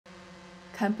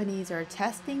Companies are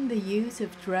testing the use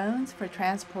of drones for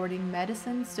transporting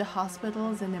medicines to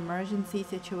hospitals in emergency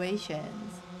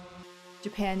situations.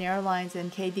 Japan Airlines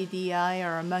and KDDI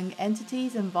are among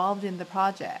entities involved in the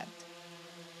project.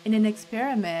 In an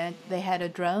experiment, they had a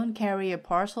drone carry a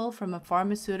parcel from a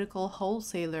pharmaceutical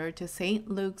wholesaler to St.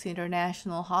 Luke's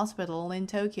International Hospital in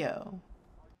Tokyo.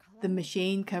 The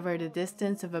machine covered a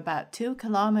distance of about 2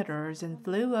 kilometers and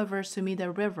flew over Sumida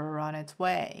River on its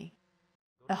way.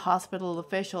 A hospital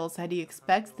official said he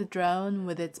expects the drone,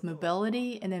 with its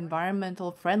mobility and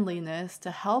environmental friendliness, to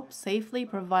help safely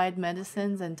provide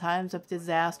medicines in times of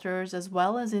disasters as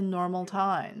well as in normal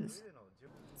times.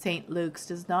 St. Luke's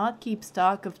does not keep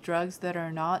stock of drugs that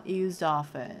are not used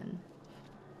often.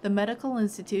 The medical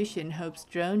institution hopes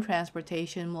drone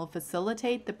transportation will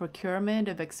facilitate the procurement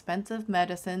of expensive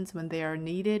medicines when they are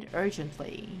needed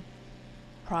urgently.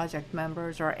 Project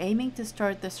members are aiming to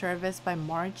start the service by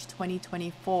March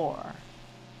 2024.